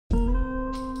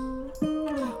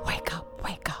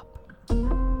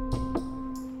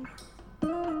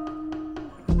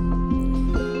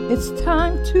It's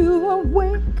time to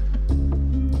awake.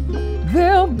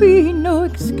 There'll be no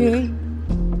escape.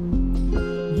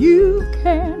 You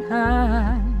can't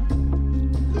hide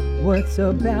what's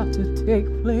about to take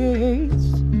place.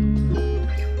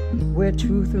 Where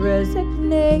truth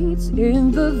resonates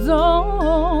in the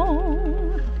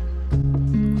zone.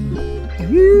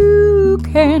 You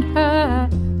can't hide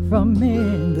from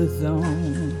In the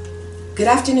Zone. Good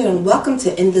afternoon. Welcome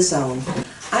to In the Zone.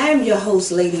 I am your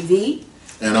host, Lady V.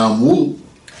 And I'm Wu.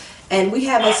 And we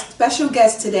have a special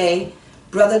guest today,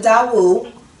 Brother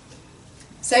Dawu.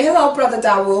 Say hello, Brother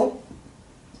Dawu.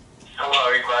 Hello,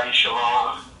 everybody.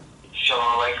 Shalom. Shalom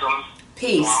alaikum.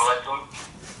 Peace. Shalom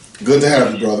alaikum. Good to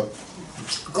have you, brother.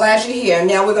 Glad you're here.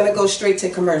 Now we're going to go straight to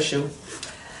commercial.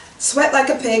 Sweat like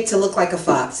a pig to look like a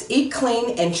fox. Eat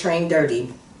clean and train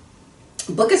dirty.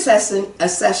 Book a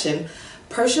session,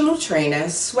 personal trainer,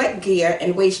 sweat gear,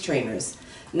 and waist trainers.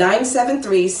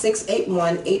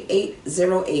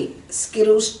 973-681-8808.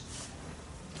 Skittles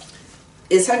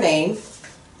is her name.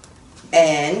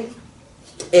 And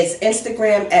it's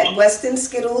Instagram at Weston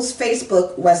Skittles,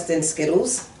 Facebook Weston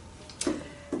Skittles.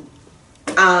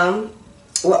 We're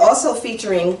also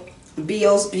featuring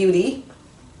Beals Beauty.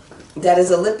 That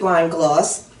is a lip line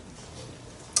gloss.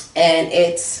 And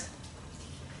it's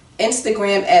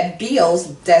Instagram at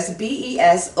Beals, that's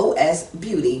BESOS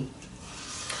Beauty.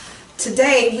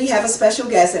 Today we have a special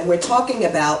guest and we're talking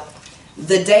about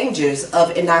the dangers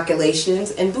of inoculations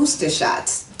and booster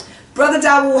shots. Brother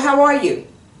Dawu, how are you?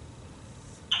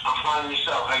 I'm fine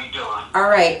yourself. How you doing? All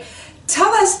right.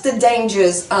 Tell us the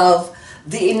dangers of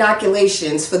the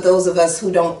inoculations for those of us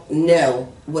who don't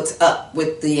know what's up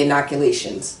with the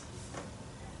inoculations.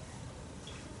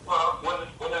 Well, with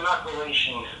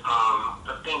inoculations,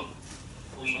 I think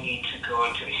we need to go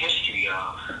into the history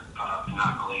of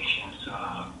inoculations.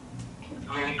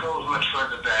 It goes much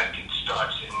further back. It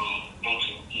starts in the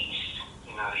ancient East.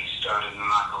 They started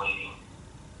inoculating.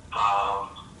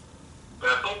 But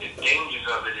I think the dangers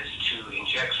of it is to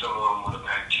inject someone with a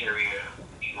bacteria,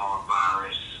 a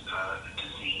virus, a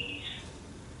disease,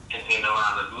 and then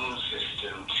allow the immune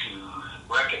system to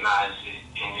recognize it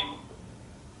and then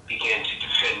begin to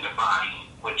defend the body.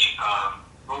 Which,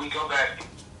 when we go back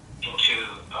into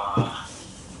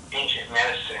ancient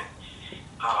medicine,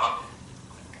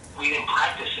 we didn't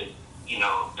practice it,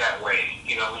 that way.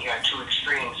 We have two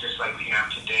extremes, just like we have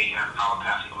today. You have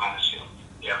allopathic medicine,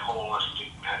 you have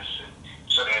holistic medicine.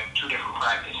 So they have two different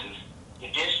practices.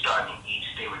 It did start in the East.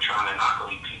 They were trying to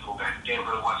inoculate people back then,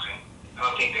 but it wasn't. I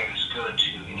don't think that is good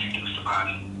to introduce the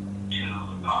body to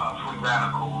free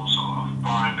radicals or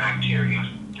foreign bacteria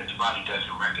that the body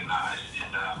doesn't recognize.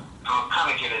 And I'll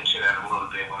kind of get into that a little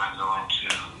bit when I go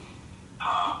into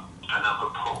another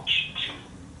approach to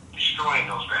destroying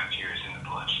those bacteria in the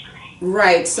bloodstream.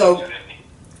 Right. So,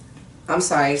 I'm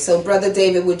sorry. So, Brother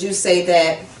David, would you say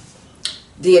that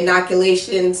the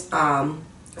inoculations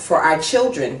for our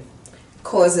children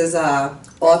causes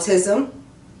autism,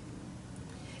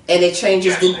 and it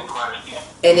changes the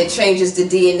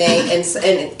DNA, and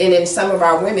in some of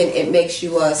our women it makes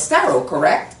you sterile,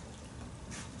 correct?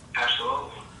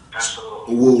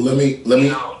 Absolutely. Well, let me.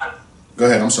 Go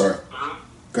ahead. I'm sorry. Mm-hmm.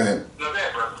 Go ahead. No, go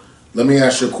ahead, brother. Let me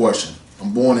ask you a question.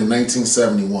 I'm born in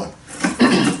 1971.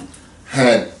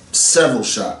 Had several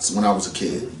shots when I was a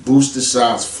kid. Booster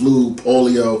shots, flu,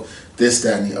 polio, this,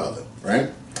 that, and the other,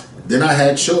 right? Then I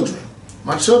had children.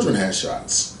 My children had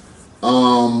shots.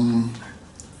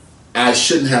 I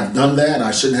shouldn't have done that.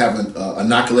 I shouldn't have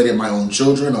inoculated my own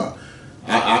children. Or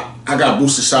I got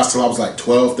booster shots till I was like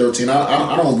 12, 13.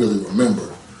 I don't really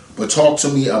remember. But talk to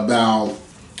me about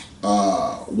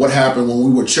what happened when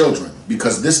we were children,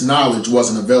 because this knowledge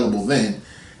wasn't available then,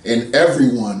 and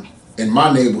everyone in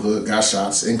my neighborhood got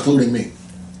shots, including me.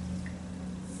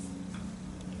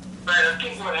 Right, I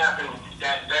think what happened,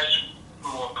 that's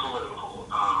more political.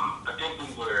 I think we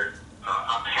were,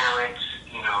 our parents,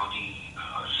 the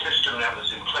system that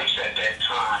was in place at that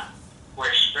time, were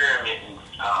experimenting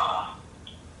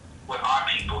with our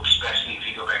people, especially if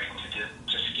you go back into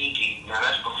Tuskegee. Now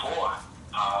that's before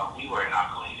we were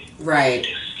inoculated. Right.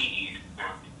 Tuskegee.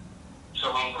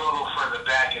 So when you go a little further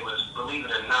back, it was, believe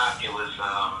it or not, it was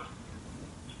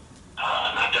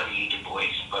not W.E. Du Bois,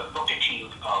 but Booker T.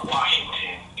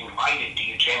 Washington invited the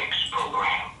eugenics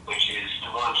program, which is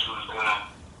the ones who's going to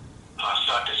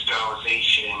start the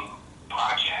sterilization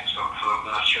project. So I'm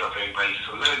not sure if everybody's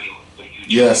familiar with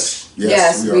eugenics.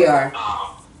 Yes, we are.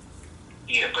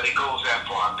 Yeah, but it goes that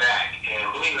far back.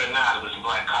 And believe it or not, it was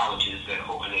black colleges that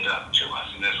opened it up to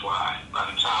us. And that's why by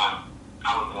the time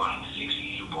I was born in the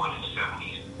 60s, you were born in the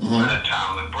 70s. By that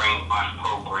time, the brainwash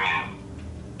program,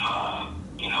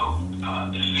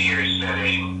 the fear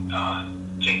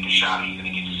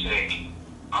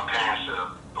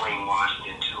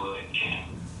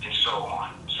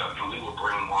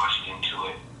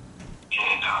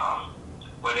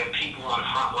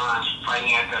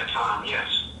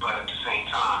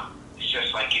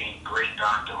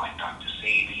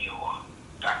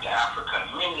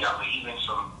even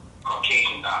some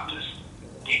Caucasian doctors,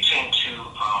 they tend to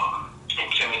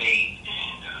intimidate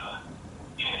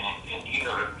and you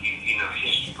know the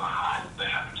history behind what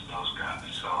happened to those guys.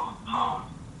 So,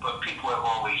 but people have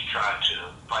always tried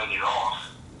to fight it off.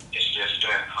 It's just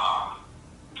that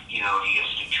the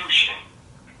institution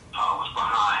was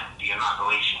behind the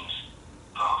inoculations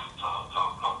of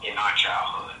in our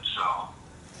childhood. So,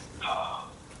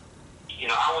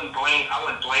 I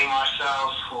wouldn't blame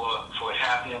ourselves for it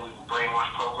happening. We were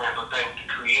brainwashed programmed, but thank the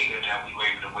Creator that we were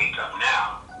able to wake up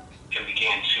now and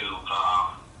begin to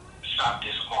stop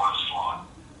this onslaught.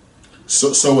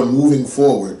 So in moving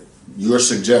forward, you're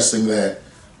suggesting that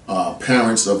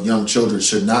parents of young children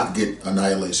should not get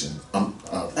inoculations.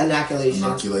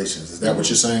 Is that what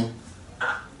you're saying?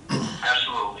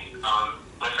 Absolutely. In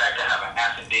fact, I have an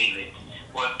affidavit.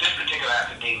 Well, this particular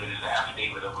affidavit is an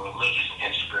affidavit of religious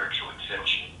and spiritual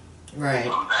exemption Right.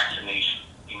 from vaccination,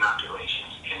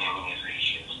 inoculations, and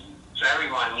immunizations. So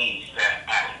everyone needs that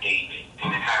affidavit,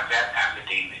 and then have that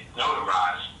affidavit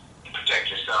notarized to protect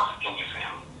yourself and your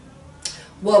family.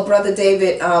 Well, Brother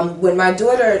David, when my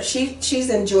daughter, she's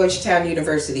in Georgetown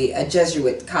University, a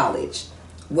Jesuit college,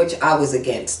 which I was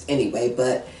against anyway,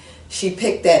 but she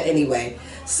picked that anyway.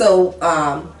 So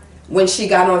when she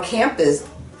got on campus,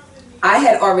 I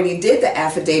had already did the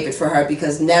affidavit for her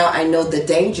because now I know the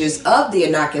dangers of the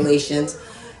inoculations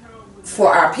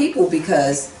for our people,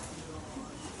 because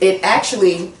it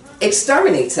actually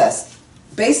exterminates us,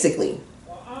 basically.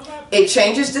 It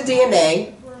changes the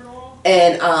DNA.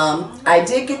 And I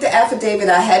did get the affidavit.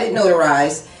 I had it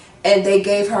notarized, and they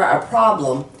gave her a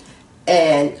problem.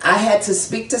 And I had to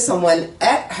speak to someone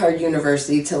at her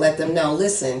university to let them know,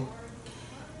 listen,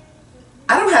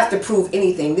 I don't have to prove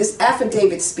anything. This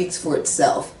affidavit speaks for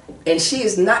itself. And she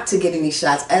is not to get any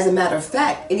shots. As a matter of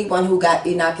fact, anyone who got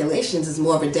inoculations is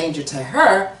more of a danger to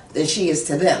her than she is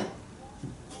to them.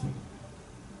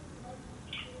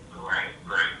 Right.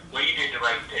 Well, you did the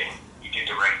right thing.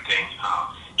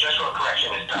 Just for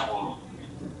correction, is double.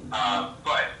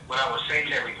 But what I would say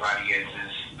to everybody is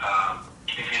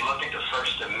if you look at the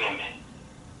First Amendment,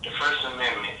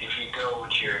 if you go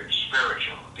with your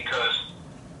spiritual, because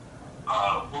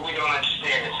what we don't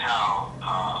understand is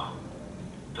how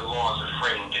the laws are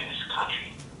framed in this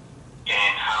country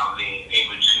and how they're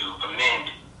able to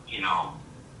amend,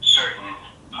 certain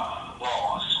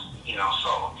laws.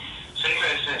 So say for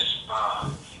instance,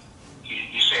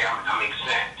 you say I'm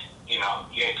exempt.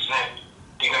 You're exempt.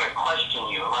 They're going to question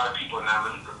you. A lot of people are not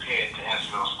really prepared to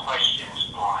answer those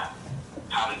questions on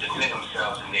how to defend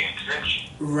themselves in their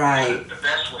exemption. Right. The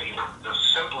best way, the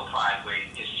simplified way,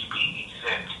 is to be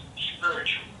exempt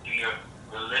spiritual, through your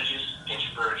religious and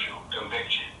spiritual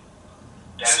conviction.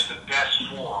 That is the best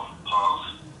form of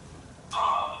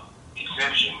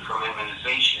exemption from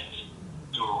immunizations,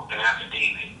 through an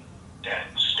affidavit that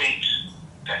states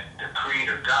that the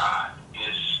Creator God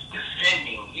is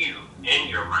defending you in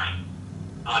your right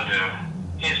under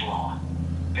His law.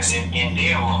 And then in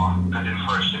their law, under the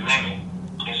First Amendment,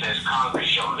 it says Congress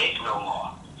shall make no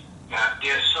law. Now,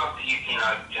 there's something,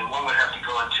 and one would have to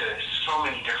go into so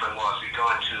many different laws. We go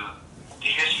into the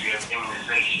history of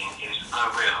immunization. It's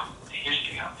unreal, the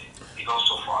history of it. It goes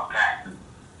so far back. And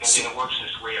then it works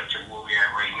its way up to where we're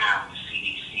at right now with the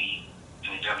CDC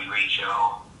and the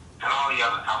WHO and all the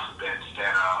other alphabets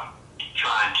that are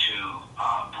trying to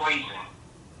poison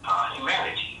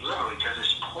humanity, literally, because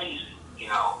it's poison.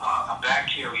 A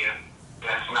bacteria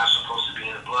that's not supposed to be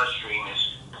in the bloodstream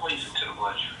is poison to the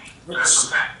bloodstream. That's a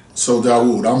fact. So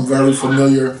Dawood, I'm very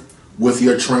familiar with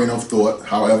your train of thought.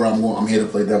 However, I'm here to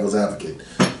play devil's advocate.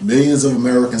 Millions of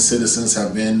American citizens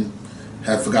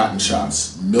have forgotten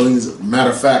shots. Millions.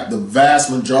 Matter of fact, the vast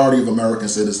majority of American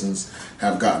citizens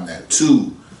have gotten that.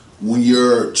 2, when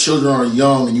your children are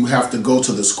young and you have to go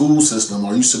to the school system,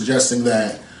 are you suggesting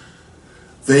that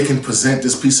they can present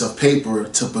this piece of paper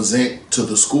to present to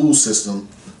the school system,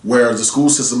 whereas the school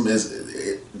system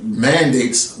it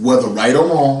mandates, whether right or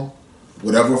wrong,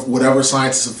 whatever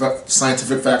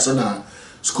scientific facts or not,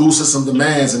 school system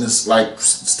demands in this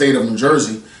state of New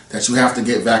Jersey that you have to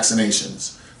get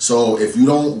vaccinations. So if you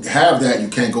don't have that, you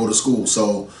can't go to school.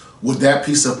 So would that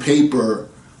piece of paper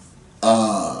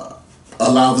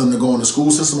allow them to go in the school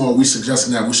system, or are we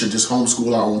suggesting that we should just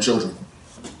homeschool our own children?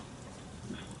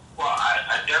 Well,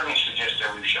 I definitely suggest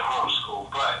that we should homeschool,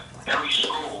 but every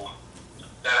school,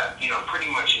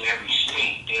 pretty much in every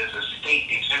state, there's a state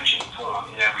exemption form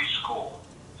in every school.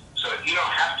 So you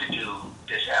don't have to do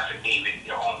this affidavit,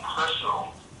 your own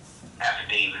personal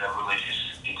affidavit of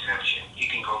religious exemption. You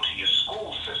can go to your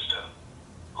school system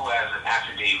who has an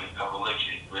affidavit of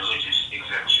religious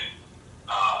exemption.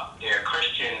 There are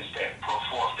Christians that put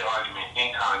forth the argument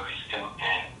Congress and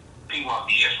people of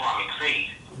the Islamic faith.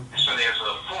 And so there's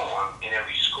a form in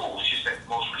every school. It's just that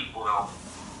most people don't,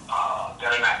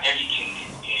 that are not educated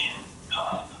in,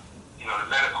 the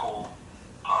medical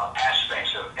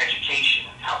aspects of education,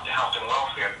 the health and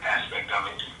welfare aspect of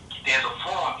it. There's a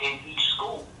form in each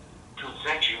school to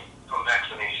exempt you from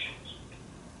vaccinations.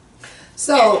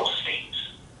 So,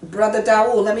 Brother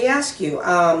Dawood, let me ask you.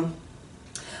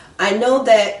 I know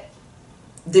that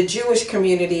the Jewish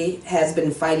community has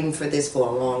been fighting for this for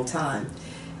a long time,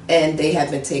 and they have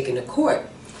been taken to court.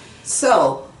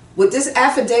 So, would this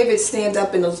affidavit stand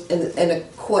up in a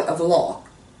court of law?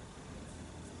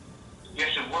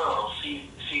 Yes, it will.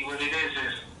 See, what it is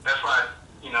that's why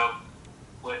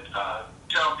would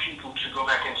tell people to go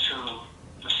back into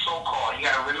the so-called. You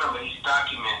got to remember these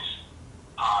documents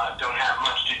don't have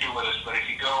much to do with us, but if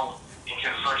you go into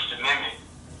the First Amendment,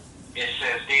 it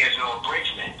says there is no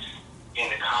abridgment in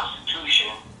the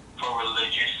Constitution for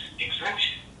religious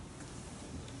exemption.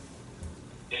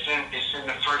 It's in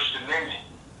the First Amendment.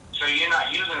 So you're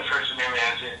not using the First Amendment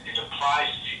as it applies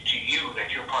to you,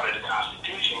 that you're part of the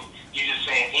Constitution. You're just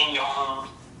saying in your own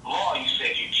law, you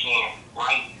said you can't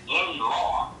write any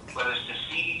law, whether it's the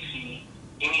CDC,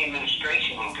 any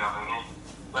administration in government,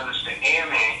 whether it's the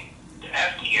AMA, the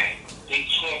FDA, they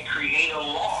can't create a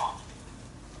law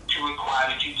to require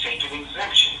that you take an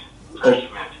exemption. First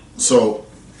Amendment. So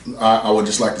I would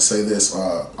just like to say this.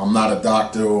 I'm not a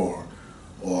doctor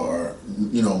or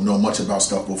know much about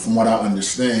stuff, but from what I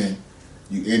understand,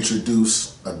 you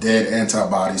introduce a dead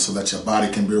antibody so that your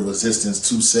body can build resistance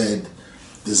to said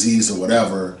disease or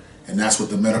whatever, and that's what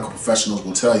the medical professionals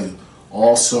will tell you.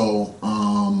 Also,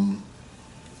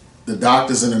 the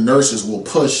doctors and the nurses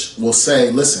will say,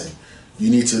 listen, you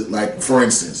need to, like, for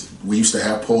instance, we used to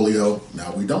have polio,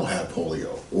 now we don't have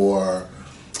polio, or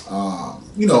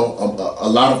a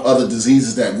lot of other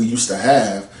diseases that we used to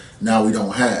have, now we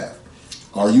don't have.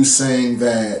 Are you saying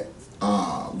that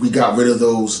we got rid of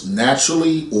those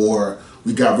naturally, or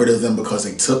we got rid of them because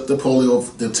they took the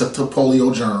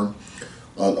polio germ,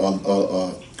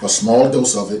 a small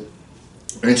dose of it,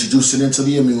 introduced it into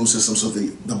the immune system so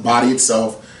the body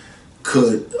itself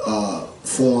could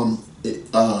form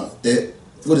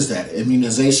what is that?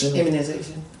 Immunization?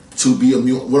 Immunization. To be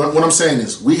immune. What I'm saying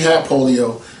is, we had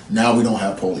polio, now we don't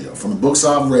have polio. From the books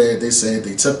I've read, they said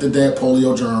they took the dead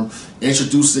polio germ,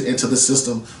 introduced it into the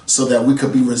system so that we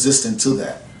could be resistant to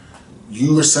that.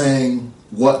 You were saying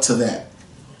what to that?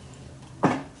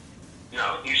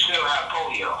 No, you still have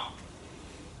polio.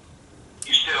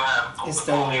 You still have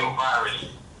polio virus.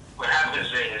 What happens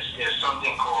is there's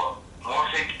something called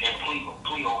morphic and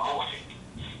pleomorphic.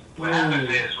 What happens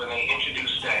is when they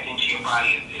introduce that into your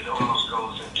body, it almost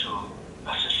goes into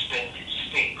a suspended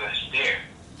state, but it's there,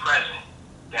 present,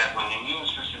 that when the immune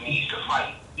system needs to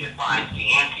fight, it finds the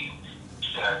antibody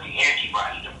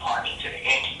to partner to the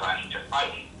antibody to fight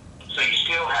it. So you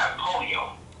still have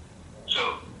polio.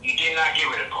 So you did not get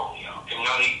rid of polio. And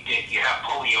you have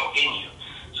polio in you.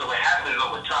 So what happens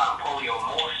over time, polio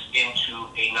morphs into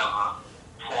another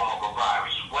form of a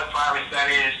virus. What virus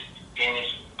that is in this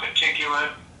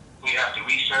particular, we have to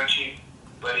research it,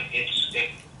 but it's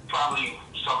probably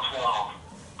some form of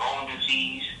bone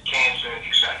disease, cancer,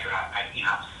 etc.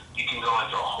 You can go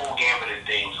into a whole gamut of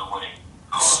things of what it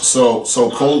causes.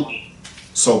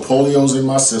 So polio's in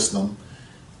my system.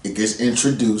 It gets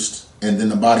introduced, and then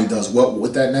the body does what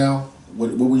with that now?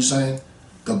 What were you saying?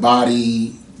 The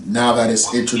body, now that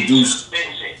it's introduced,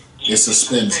 it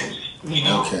suspends it.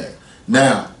 Okay.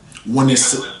 Now, when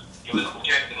it's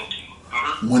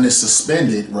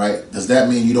suspended, right, does that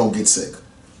mean you don't get sick?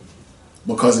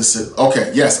 Because it's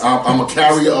okay, yes, I'm a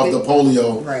carrier of the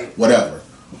polio, right, whatever,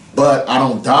 but I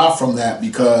don't die from that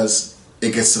because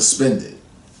it gets suspended.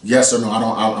 Yes or no?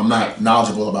 I'm not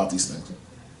knowledgeable about these things.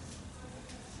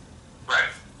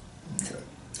 Right. Okay.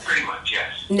 Pretty much,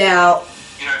 yes. Now,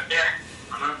 there.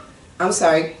 I'm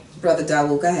sorry, Brother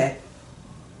Dawood, go ahead.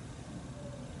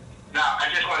 Now, I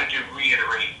just wanted to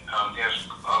reiterate, there's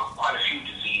quite a few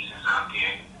diseases out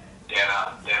there that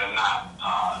are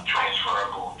not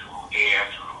transferable through air,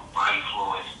 through body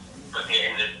fluids, but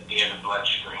they're in the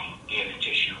bloodstream, they're in the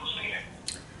tissues,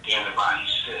 they're in the body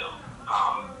still.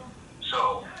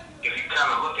 So if you kind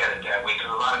of look at it that way,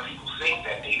 because a lot of people think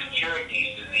that they've cured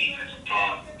these diseases,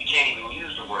 and you can't even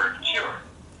use the word cure.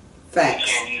 Facts.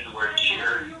 You can't use the word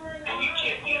cure, and you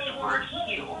can't use the word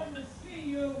heal.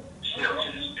 Still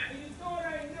to this day.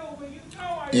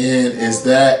 And is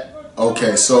that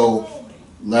okay? So,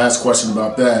 last question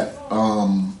about that.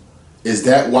 Is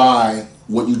that why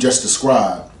what you just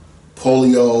described,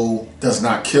 polio does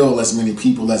not kill as many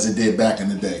people as it did back in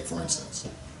the day, for instance?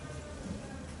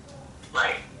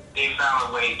 Right. They found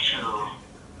a way to,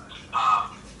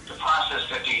 the process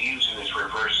that they're using is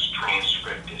reverse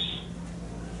transcriptase.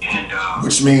 And,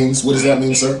 Which means, what does that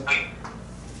mean, sir?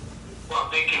 Well,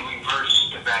 they can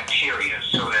reverse the bacteria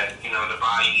so that, the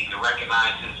body either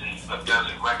recognizes it or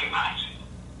doesn't recognize it.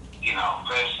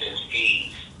 For instance,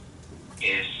 AIDS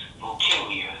is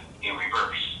leukemia in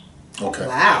reverse. Okay.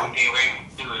 Wow. What they were able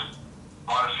to do is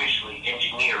artificially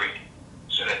engineer it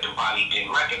so that the body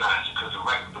didn't recognize it, because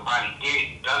the body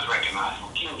does recognize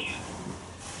leukemia,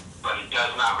 but it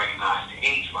does not recognize the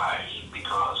AIDS virus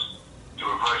because the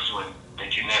reversing the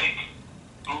genetic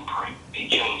blueprint, they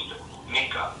changed the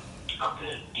makeup of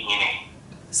the DNA.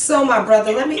 So my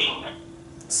brother, let me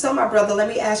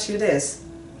ask you this.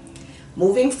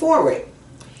 Moving forward,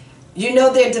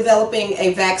 they're developing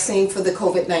a vaccine for the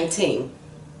COVID-19.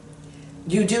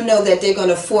 You do know that they're going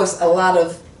to force a lot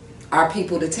of our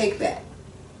people to take that.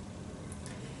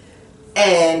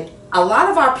 And a lot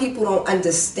of our people don't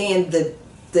understand the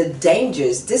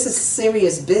dangers. This is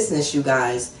serious business, you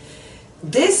guys.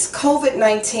 This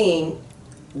COVID-19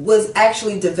 was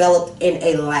actually developed in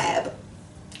a lab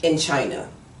in China.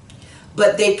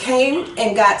 But they came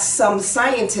and got some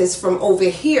scientists from over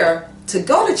here to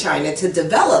go to China to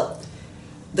develop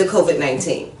the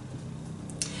COVID-19.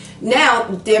 Now,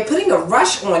 they're putting a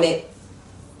rush on it.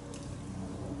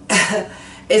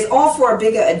 It's all for a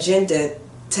bigger agenda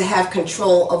to have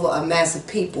control over a mass of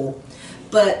people.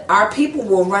 But our people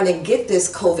will run and get this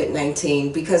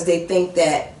COVID-19 because they think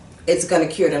that it's going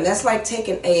to cure them. That's like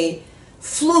taking a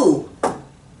flu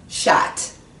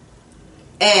shot.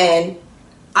 And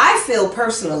I feel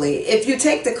personally, if you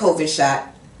take the COVID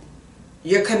shot,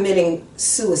 you're committing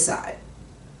suicide.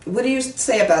 What do you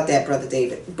say about that, Brother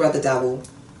Dawood?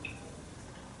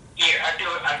 Yeah, I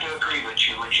do agree with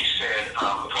you, what you said, as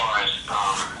far as,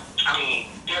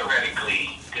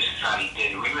 theoretically, this is how they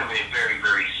did it. Remember, they're very,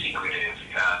 very secretive.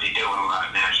 They deal with a lot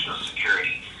of national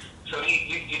security. So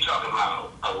you're talking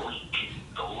about a leak,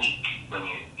 when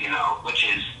which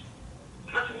is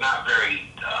not very,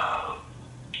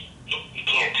 you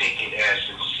can't take it as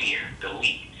sincere, the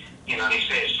leak. They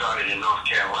say it started in North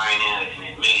Carolina and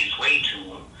it made its way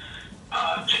to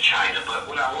China. But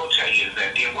what I will tell you is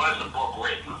that there was a book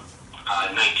written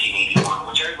in 1981,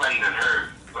 which everybody done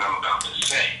heard what I'm about to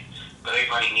say. But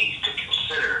everybody needs to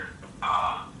consider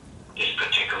this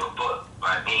particular book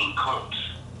by Dean Koontz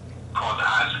called The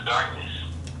Eyes of Darkness.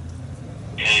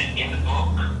 And in the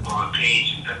book, on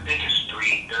page, I think it's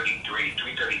 332,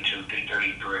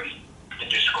 333, it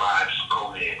describes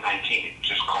COVID-19. It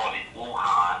just called it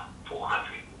Wuhan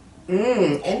 400.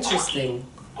 Interesting.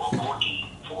 Or Gorky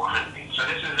 400. So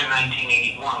this is in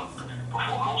 1981,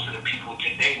 before most of the people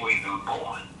today were even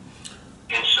born.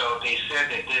 And so they said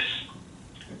that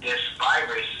this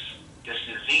virus, this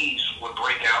disease, would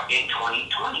break out in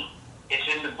 2020. It's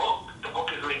in the book. The book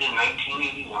is written in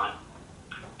 1981.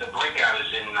 The breakout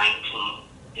is in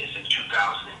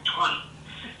 2020.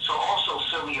 So also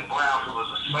Sylvia Brown, who was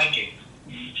a psychic,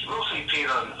 she mostly appeared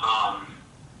on the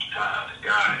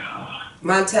guy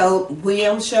Montel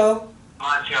Williams show.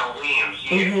 Montel Williams,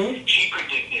 yeah. Mm-hmm. She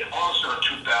predicted also in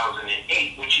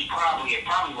 2008, which it probably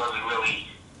wasn't really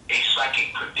a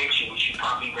psychic prediction, which she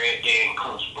probably read Dan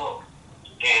Cohn's book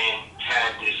and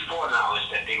had this foreknowledge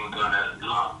that they were going to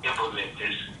implement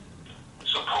this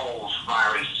supposed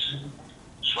virus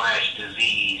 /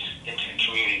 disease into the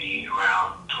community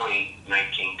around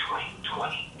 2019,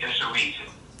 2020. There's a reason.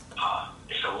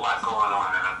 There's a lot going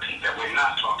on that we're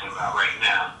not talking about right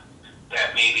now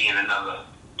that maybe in another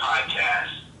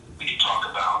podcast we can talk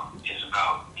about. Is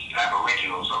about the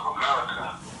Aboriginals of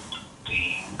America,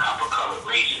 the copper-colored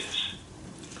races.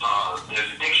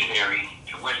 There's a dictionary,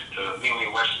 the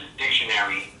Merriam-Webster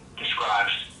dictionary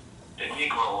describes the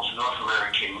Negroes, North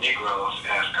American Negroes,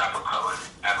 as copper-colored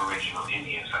Aboriginal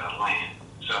Indians of the land.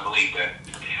 So I believe that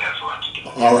it has a lot to do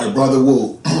with All right, Brother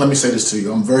Wu, let me say this to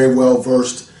you. I'm very well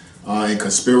versed in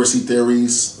conspiracy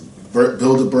theories,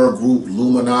 Bilderberg Group,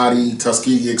 Illuminati,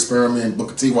 Tuskegee Experiment,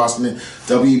 Booker T. Washington,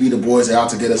 W.E.B. Du Bois are out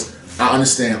to get us. I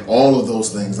understand all of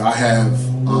those things. I have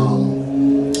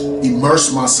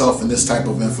immersed myself in this type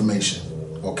of information.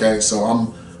 Okay, so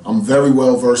I'm very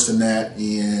well versed in that,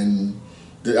 and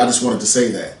I just wanted to say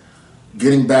that.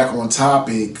 Getting back on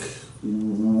topic,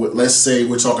 let's say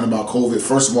we're talking about COVID.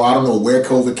 First of all, I don't know where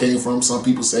COVID came from. Some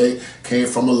people say it came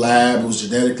from a lab. It was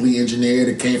genetically engineered.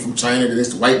 It came from China.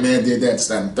 This white man did that, this,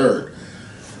 that, and third.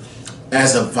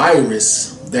 As a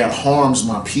virus that harms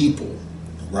my people,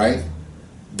 right?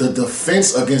 The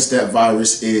defense against that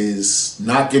virus is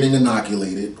not getting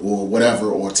inoculated or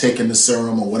whatever, or taking the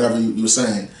serum or whatever you were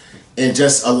saying, and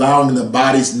just allowing the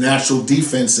body's natural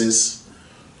defenses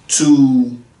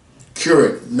to cure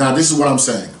it. Now, this is what I'm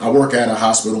saying. I work at a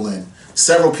hospital, and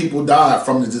several people died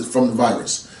from the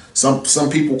virus. Some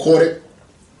people caught it.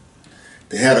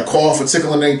 They had a cough or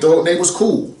tickle in their throat, and they was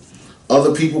cool.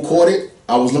 Other people caught it.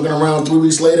 I was looking around 3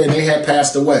 weeks later, and they had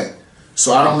passed away.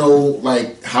 So I don't know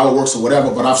like how it works or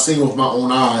whatever, but I've seen with my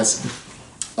own eyes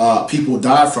people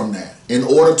die from that. In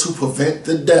order to prevent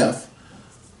the death,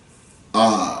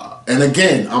 and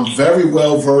again, I'm very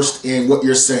well versed in what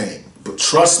you're saying, but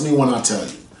trust me when I tell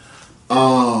you,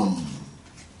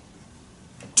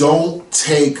 don't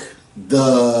take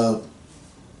the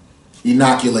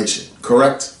inoculation,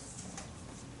 correct?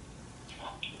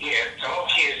 Yeah, tell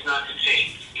kids not to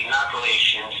take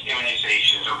inoculations,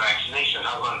 immunizations, or vaccinations.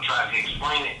 I'm going to try to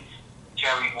explain it to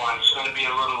everyone. It's going to be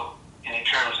a little in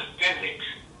terms of physics.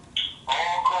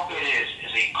 All COVID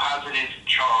is a positive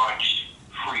charged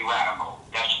free radical.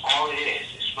 That's all it is.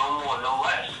 It's no more, no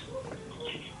less.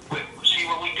 See,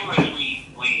 what we do is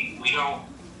we don't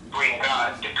bring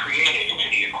God, the Creator, into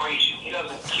the equation. He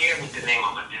doesn't care what the name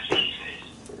of a disease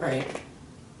is. Right.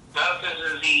 Does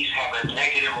the disease have a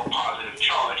negative or positive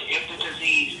charge? If the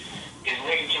disease is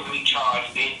negatively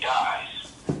charged, it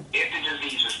dies. If the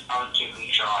disease is positively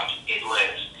charged, it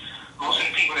lives. Most of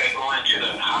the people that go into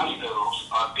the hospitals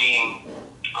are being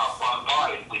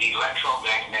bombarded with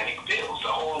electromagnetic fields.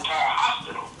 The whole entire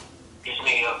hospital is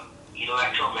made of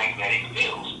electromagnetic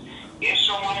fields. If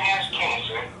someone has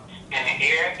cancer and the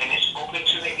air and it's open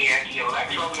to the air, the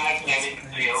electromagnetic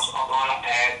fields are going to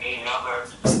add another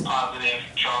positive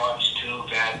charge to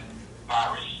that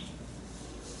virus.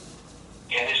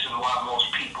 And this is why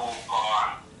most people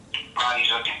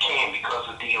bodies are decaying, because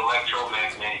of the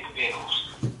electromagnetic fields.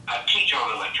 I teach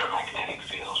on electromagnetic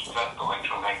fields,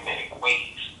 electromagnetic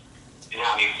waves, and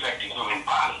how they affect the human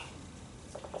body.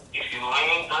 If you're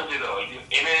laying under you're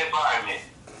in an environment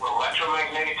with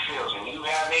electromagnetic fields and you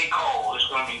have a cold, it's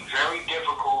going to be very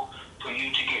difficult for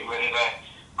you to get rid of that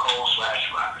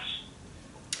cold/virus.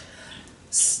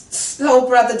 So,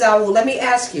 Brother Dawood, let me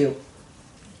ask you,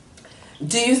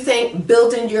 do you think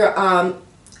building your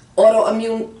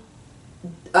autoimmune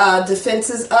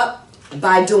defenses up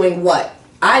by doing what?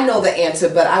 I know the answer,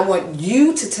 but I want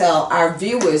you to tell our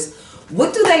viewers,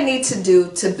 what do they need to do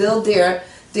to build their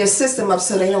system up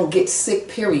so they don't get sick,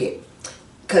 period?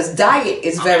 Because diet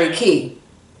is very key.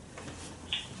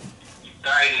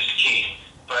 Diet is key,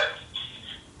 but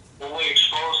when we're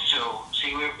exposed to,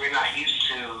 see, we're not used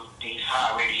to these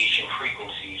high radiation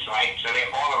frequencies, right? So they're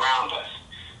all around us.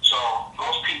 So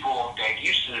most people that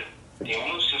the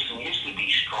immune system used to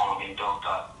be strong and built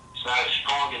up. It's not as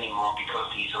strong anymore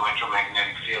because these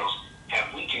electromagnetic fields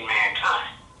have weakened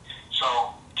mankind.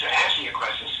 So to answer your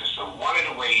question, sister, one of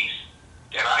the ways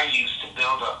that I use to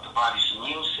build up the body's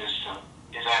immune system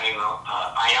is adding an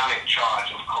ionic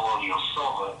charge of colloidal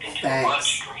silver into the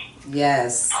bloodstream.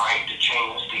 Yes. All right, to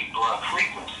change the blood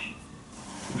frequency.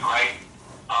 All right.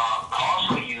 I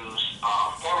also use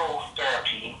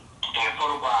phototherapy and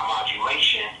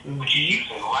photobiomodulation, which is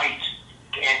using light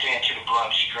to enter into the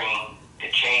bloodstream to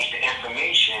change the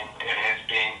information that has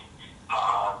been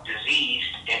diseased,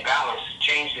 imbalanced,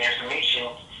 change the information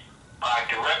by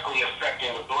directly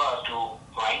affecting the blood through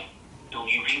light, through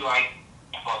UV light,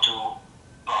 or through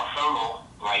thermal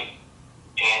light,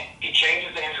 and it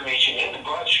changes the information in the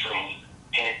bloodstream,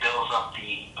 and it builds up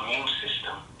the immune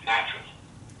system naturally.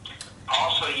 I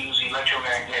also use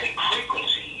electromagnetic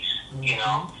frequencies,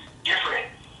 different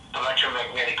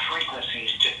electromagnetic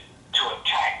frequencies to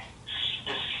attack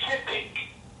specific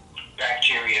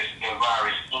bacteria and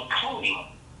virus, including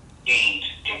AIDS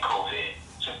and COVID.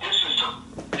 So this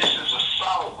is a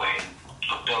solid way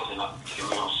of building up the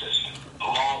immune system,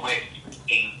 along with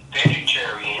a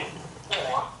vegetarian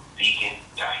or vegan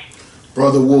diet.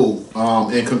 Brother Wu,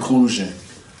 in conclusion,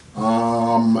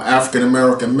 African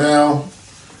American male,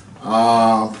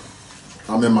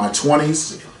 I'm in my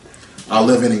 20s. I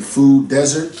live in a food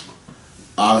desert.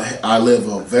 I live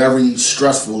a very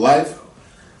stressful life.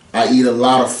 I eat a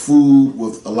lot of food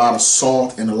with a lot of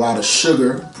salt and a lot of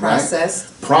sugar. Processed.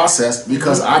 Right? Processed,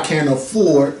 because I can't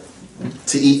afford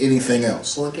to eat anything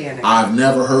else. Organic. I've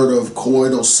never heard of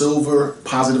colloidal silver,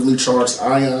 positively charged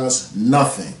ions,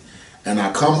 nothing. And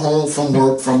I come home from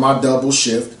work from my double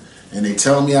shift, and they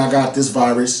tell me I got this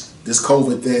virus, this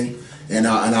COVID thing, and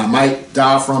I might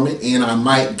die from it, and I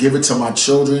might give it to my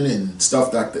children and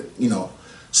stuff like that,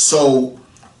 So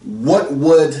what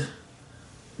would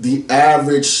the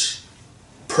average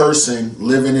person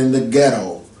living in the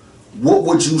ghetto, what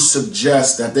would you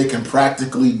suggest that they can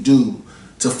practically do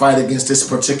to fight against this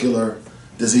particular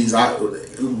disease?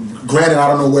 Granted, I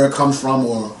don't know where it comes from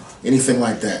or anything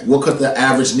like that. What could the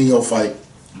average neophyte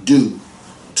do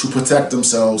to protect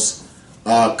themselves?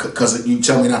 Because you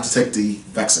tell me not to take the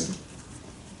vaccine.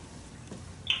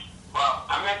 Well,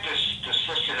 I met the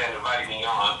sister that invited me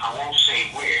on. I won't say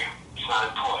where. It's not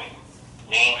important.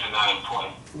 Names are not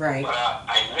important. Right. But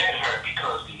I met her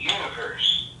because the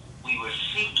universe, we were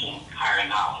seeking higher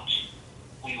knowledge.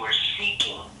 We were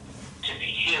seeking to be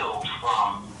healed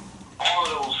from all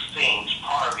of those things,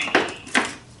 poverty,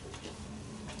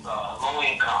 low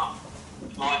income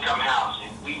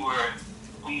housing. We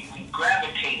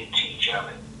gravitated to each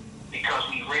other because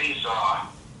we raised our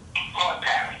thought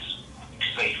patterns,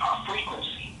 our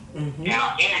frequency, and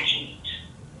our energies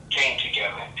came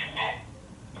together and met.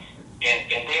 And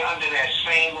they're under that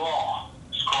same law.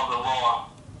 It's called the law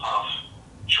of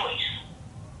choice.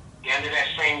 They're under that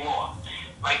same law.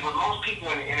 Like with most people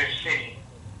in the inner city,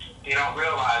 they don't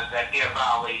realize that they're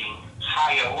violating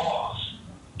higher laws,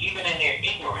 even in their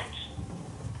ignorance.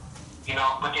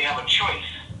 But they have a choice.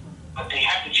 But they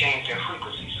have to change their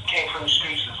frequencies. I came from the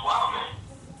streets as well, man.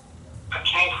 I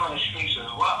came from the streets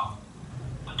as well.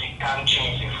 But they gotta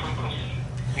change their frequency.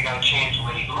 They gotta change the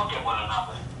way they look at one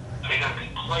another. They're gonna be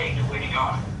played the way they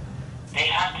are. They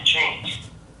have to change.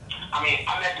 I mean,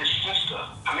 I met this sister.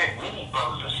 I met many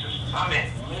brothers and sisters. I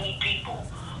met many people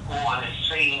who are on the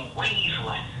same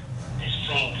wavelength, the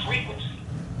same frequency,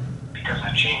 because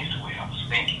I changed the way I was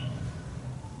thinking.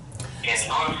 And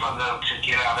in order for them to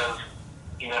get out of,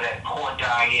 that poor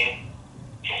diet,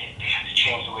 they have to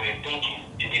change the way they're thinking,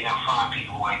 and then they'll find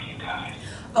people like you guys.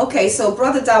 Okay, so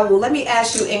Brother Dawood, let me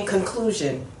ask you in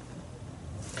conclusion,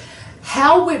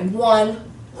 how would one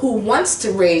who wants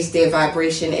to raise their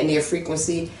vibration and their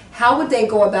frequency, how would they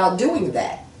go about doing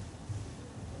that?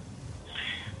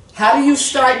 How do you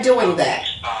start doing that?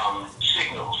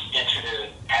 Signals into the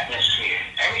atmosphere.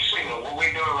 Every signal, what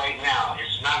we're doing right now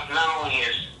is not only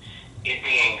is it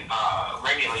being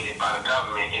regulated by the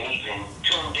government and even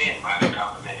tuned in by the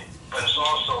government, but it's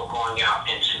also going out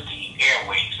into the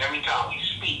airwaves. Every time we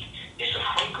speak, it's a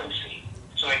frequency.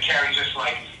 So it carries just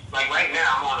like right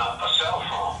now I'm on a cell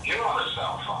phone. You're on a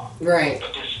cell phone. Right.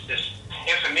 But this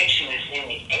information is in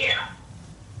the air.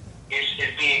 It's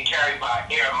being carried by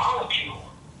air molecule,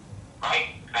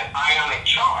 right? An ionic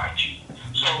charge.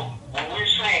 So what we're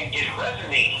saying is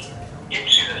resonating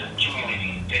into the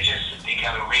community. They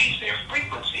gotta raise their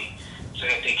frequency so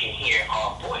that they can hear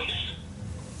our voice.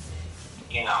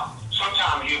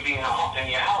 Sometimes you'll be in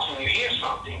your house and you hear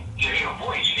something, you hear a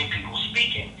voice, you hear people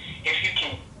speaking. If you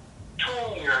can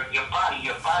tune your body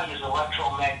is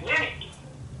electromagnetic.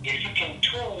 If you can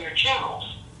tune your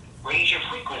channels, raise your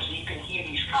frequency, you can hear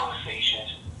these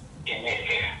conversations in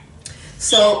midair.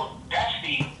 So that's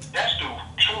the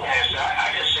true answer.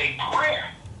 I just say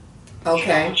prayer.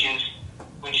 Okay.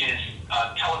 Which is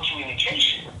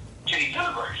telecommunication to the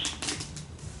universe.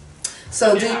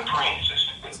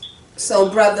 So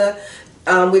brother,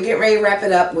 we're getting ready to wrap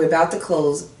it up. We're about to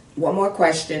close. One more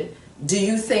question. Do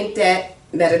you think that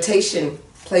meditation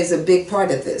plays a big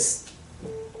part of this?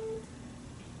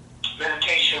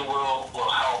 Meditation will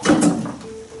help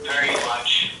very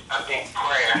much. I think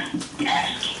prayer,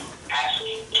 asking,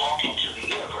 talking to the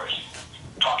universe,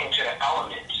 talking to the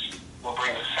elements will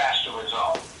bring a faster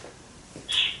result.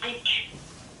 Speak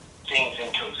things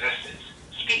into existence.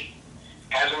 Speak.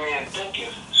 As a man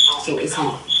thinketh, so he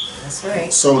becomes. That's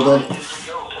right. So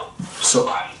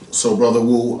Brother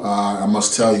Wu, I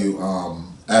must tell you,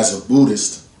 as a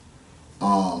Buddhist,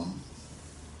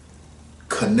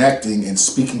 connecting and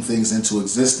speaking things into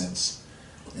existence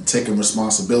and taking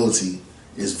responsibility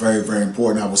is very, very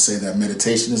important. I would say that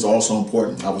meditation is also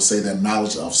important. I would say that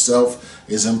knowledge of self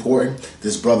is important.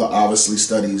 This brother obviously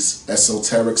studies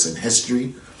esoterics and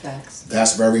history. Facts.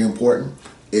 That's very important.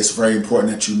 It's very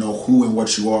important that you know who and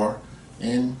what you are.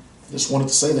 And just wanted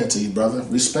to say that to you, brother.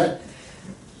 Respect.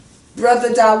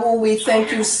 Brother Dawood, we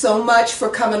thank you so much for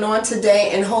coming on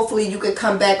today, and hopefully you could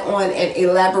come back on and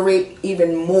elaborate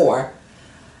even more.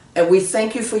 And we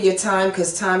thank you for your time,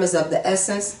 because time is of the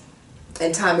essence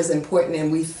and time is important,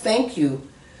 and we thank you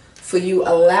for you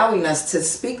allowing us to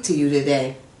speak to you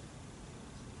today.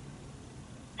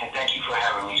 And thank you for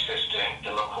having me, sister,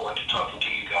 and look forward to talking to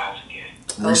you guys again.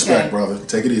 Respect, brother.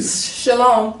 Take it easy.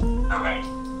 Shalom. All right.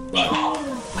 Bye. Shalom.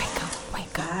 Wake up,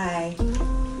 wake up. Bye.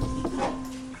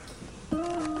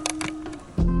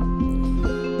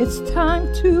 It's time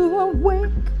to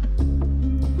awake.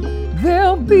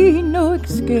 There'll be no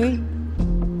escape.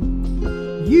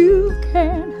 You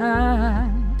can't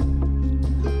hide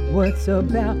what's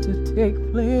about to take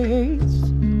place.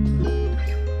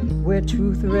 Where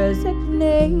truth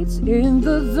resonates in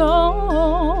the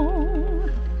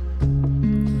zone.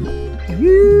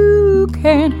 You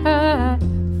can't hide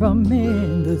from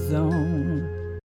in the zone.